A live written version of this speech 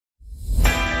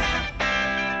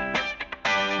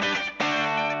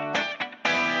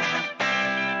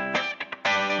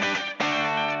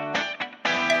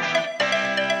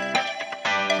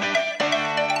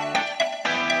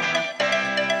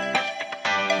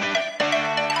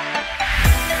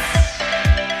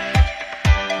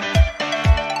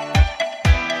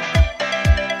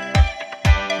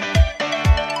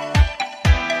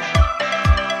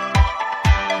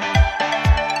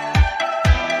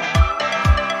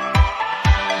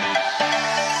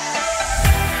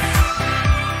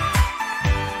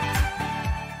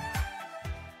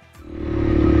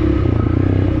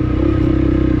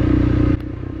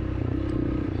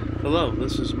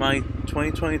this is my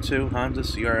 2022 Honda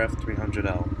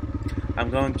CRF300L. I'm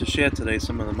going to share today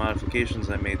some of the modifications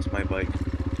I made to my bike.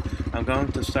 I'm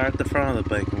going to start at the front of the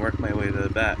bike and work my way to the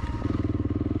back.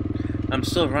 I'm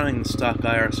still running the stock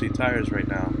IRC tires right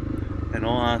now. In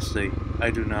all honesty, I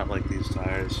do not like these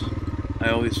tires. I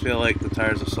always feel like the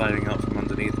tires are sliding out from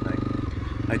underneath me.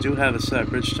 I do have a set of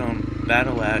Bridgestone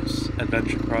Battle Axe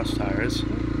Adventure Cross tires.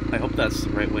 I hope that's the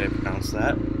right way to pronounce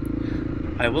that.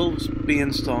 I will be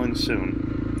installing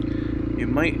soon. You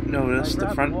might notice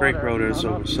the front brake rotor is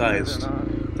oversized.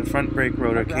 The front brake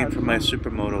rotor came from my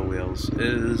Supermoto wheels. It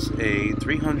is a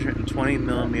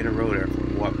 320mm rotor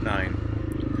from Warp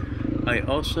 9. I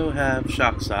also have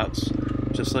shock socks,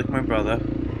 just like my brother,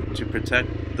 to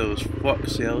protect those fork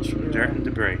seals from dirt and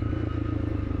debris.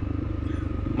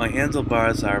 My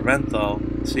handlebars are Renthal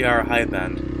CR High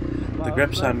Bend. The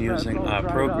grips I'm using are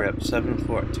Pro Grip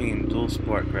 714 dual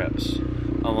sport grips,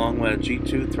 along with a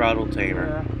G2 throttle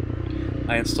tamer.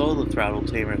 I installed the throttle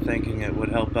tamer thinking it would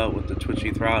help out with the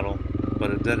twitchy throttle, but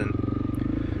it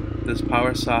didn't. This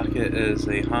power socket is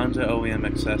a Honda OEM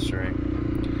accessory.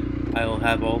 I will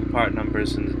have all the part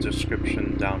numbers in the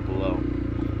description down below.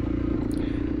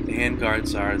 The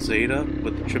handguards are Zeta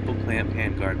with the triple clamp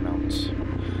handguard mounts.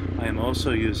 I am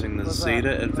also using the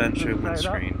Zeta Adventure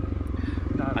windscreen.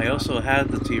 I also had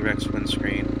the T-Rex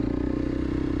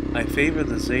windscreen. I favor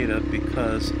the Zeta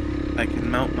because I can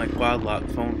mount my quad lock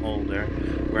phone holder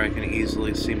where I can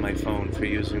easily see my phone for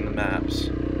using the maps.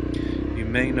 You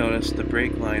may notice the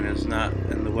brake line is not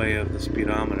in the way of the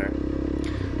speedometer.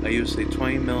 I used a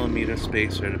 20mm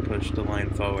spacer to push the line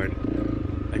forward.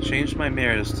 I changed my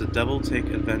mirrors to double take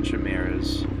adventure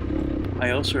mirrors.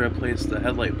 I also replaced the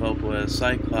headlight bulb with a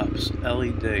Cyclops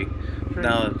LED.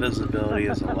 Now the visibility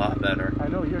is a lot better. I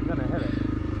know you're gonna hit it.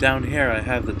 Down here I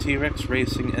have the T-Rex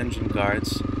Racing engine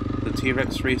guards, the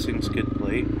T-Rex Racing skid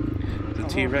plate, the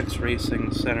T-Rex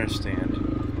Racing center stand.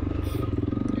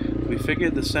 We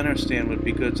figured the center stand would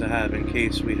be good to have in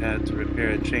case we had to repair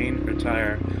a chain or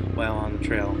tire while on the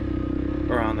trail,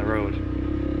 or on the road.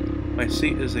 My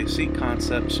seat is a Seat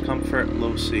Concepts Comfort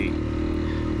Low Seat.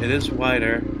 It is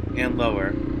wider and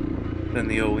lower than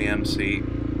the OEM seat,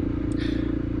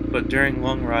 but during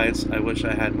long rides I wish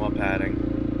I had more padding.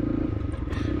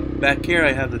 Back here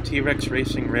I have the T-Rex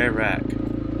Racing rear rack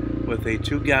with a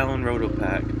 2-gallon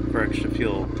RotoPaX for extra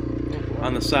fuel.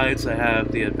 On the sides I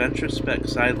have the Adventure Spec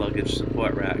side luggage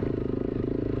support rack.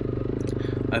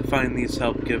 I find these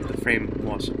help give the frame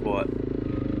more support.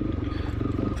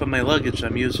 For my luggage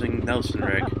I'm using Nelson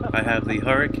Rigg. I have the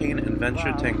Hurricane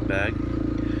Adventure tank bag,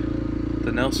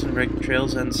 the Nelson Rigg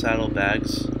Trails End saddle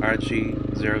bags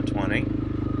RG020,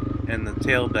 and the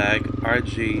tail bag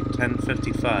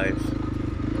RG1055.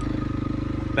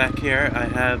 Back here I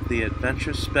have the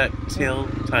Adventure Spec tail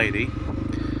tidy.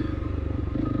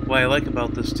 What I like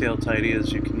about this tail tidy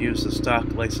is you can use the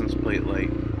stock license plate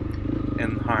light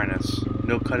and harness.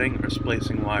 No cutting or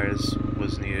splicing wires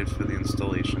was needed for the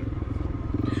installation.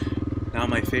 Now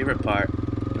my favorite part,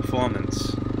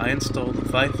 performance. I installed the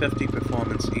 550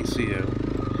 Performance ECU,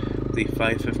 the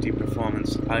 550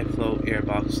 Performance High Flow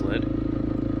Airbox lid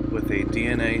with a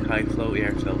DNA High Flow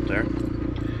air filter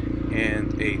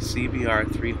and a CBR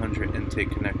 300 intake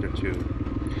connector tube.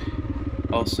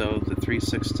 Also the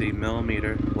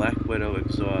 360mm Black Widow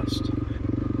exhaust.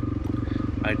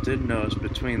 I did notice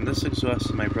between this exhaust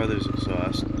and my brother's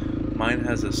exhaust, mine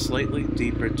has a slightly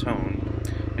deeper tone.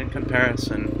 In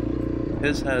comparison,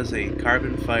 his has a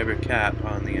carbon fiber cap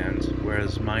on the end,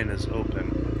 whereas mine is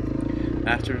open.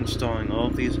 After installing all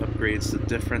of these upgrades, the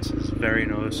difference is very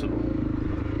noticeable.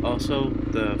 Also,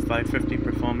 the 550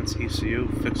 Performance ECU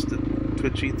fixed the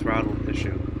twitchy throttle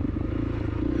issue.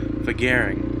 For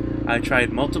gearing, I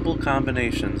tried multiple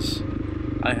combinations.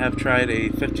 I have tried a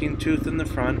 15 tooth in the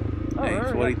front, a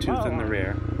 40 tooth in the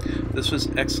rear. This was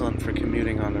excellent for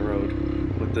commuting on the road.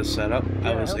 With this setup,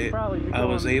 I was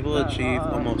able to achieve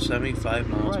almost 75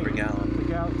 miles per gallon.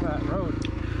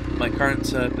 My current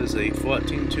setup is a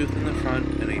 14 tooth in the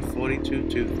front and a 42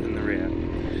 tooth in the rear.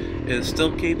 It is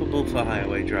still capable for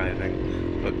highway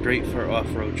driving, but great for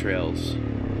off-road trails.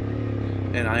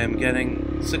 And I am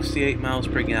getting 68 miles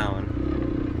per gallon.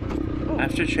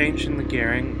 After changing the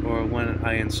gearing, or when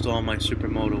I install my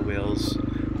Supermoto wheels,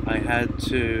 I had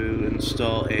to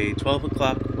install a 12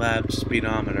 o'clock lab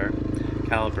speedometer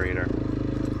calibrator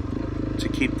to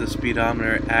keep the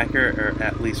speedometer accurate, or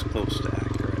at least close to accurate.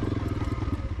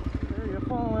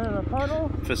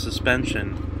 For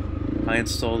suspension, I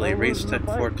installed a Racetech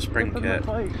fork spring kit.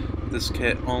 This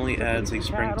kit only adds a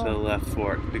spring to the left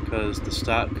fork because the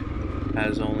stock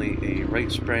has only a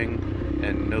right spring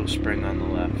and no spring on the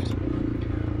left.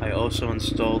 I also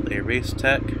installed a Race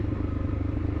Tech,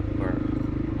 or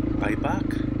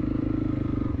Ibach.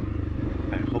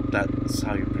 I hope that's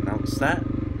how you pronounce that.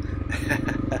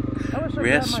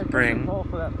 Rear spring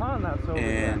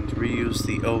and reuse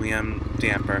the OEM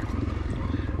damper.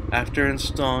 After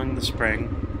installing the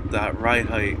spring, that ride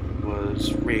height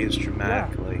was raised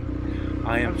dramatically.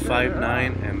 I am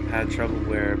 5'9" and had trouble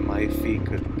where my feet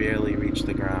could barely reach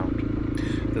the ground.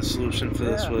 The solution for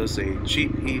this was a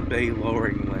cheap eBay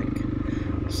lowering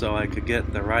link, so I could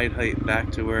get the ride height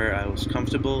back to where I was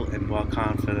comfortable and more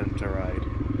confident to ride.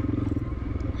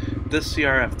 This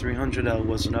CRF300L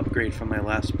was an upgrade from my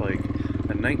last bike,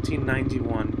 a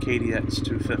 1991 KDX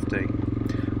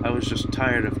 250. I was just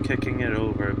tired of kicking it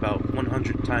over about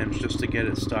 100 times just to get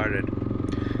it started.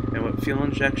 And with fuel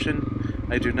injection,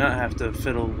 I do not have to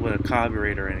fiddle with a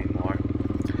carburetor anymore.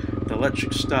 The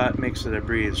electric start makes it a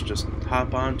breeze. Just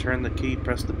hop on, turn the key,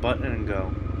 press the button, and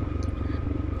go.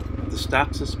 The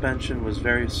stock suspension was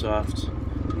very soft,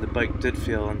 and the bike did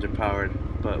feel underpowered,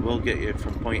 but will get you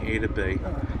from point A to B.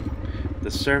 The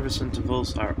service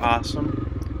intervals are awesome,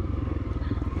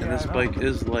 and this bike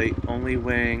is light, only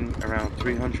weighing around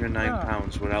 309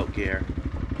 pounds without gear,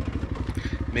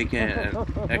 making it an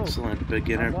excellent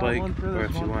beginner bike, or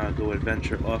if you want to go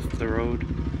adventure off the road,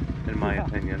 in my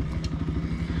opinion.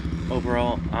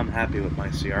 Overall, I'm happy with my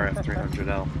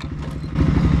CRF300L.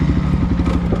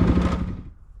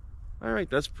 Alright,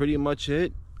 that's pretty much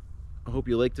it. I hope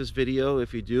you like this video.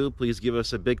 If you do, please give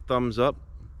us a big thumbs up.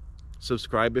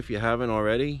 Subscribe if you haven't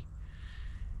already.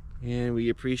 And we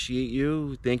appreciate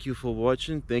you. Thank you for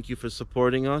watching. Thank you for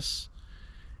supporting us.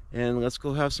 And let's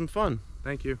go have some fun.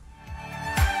 Thank you.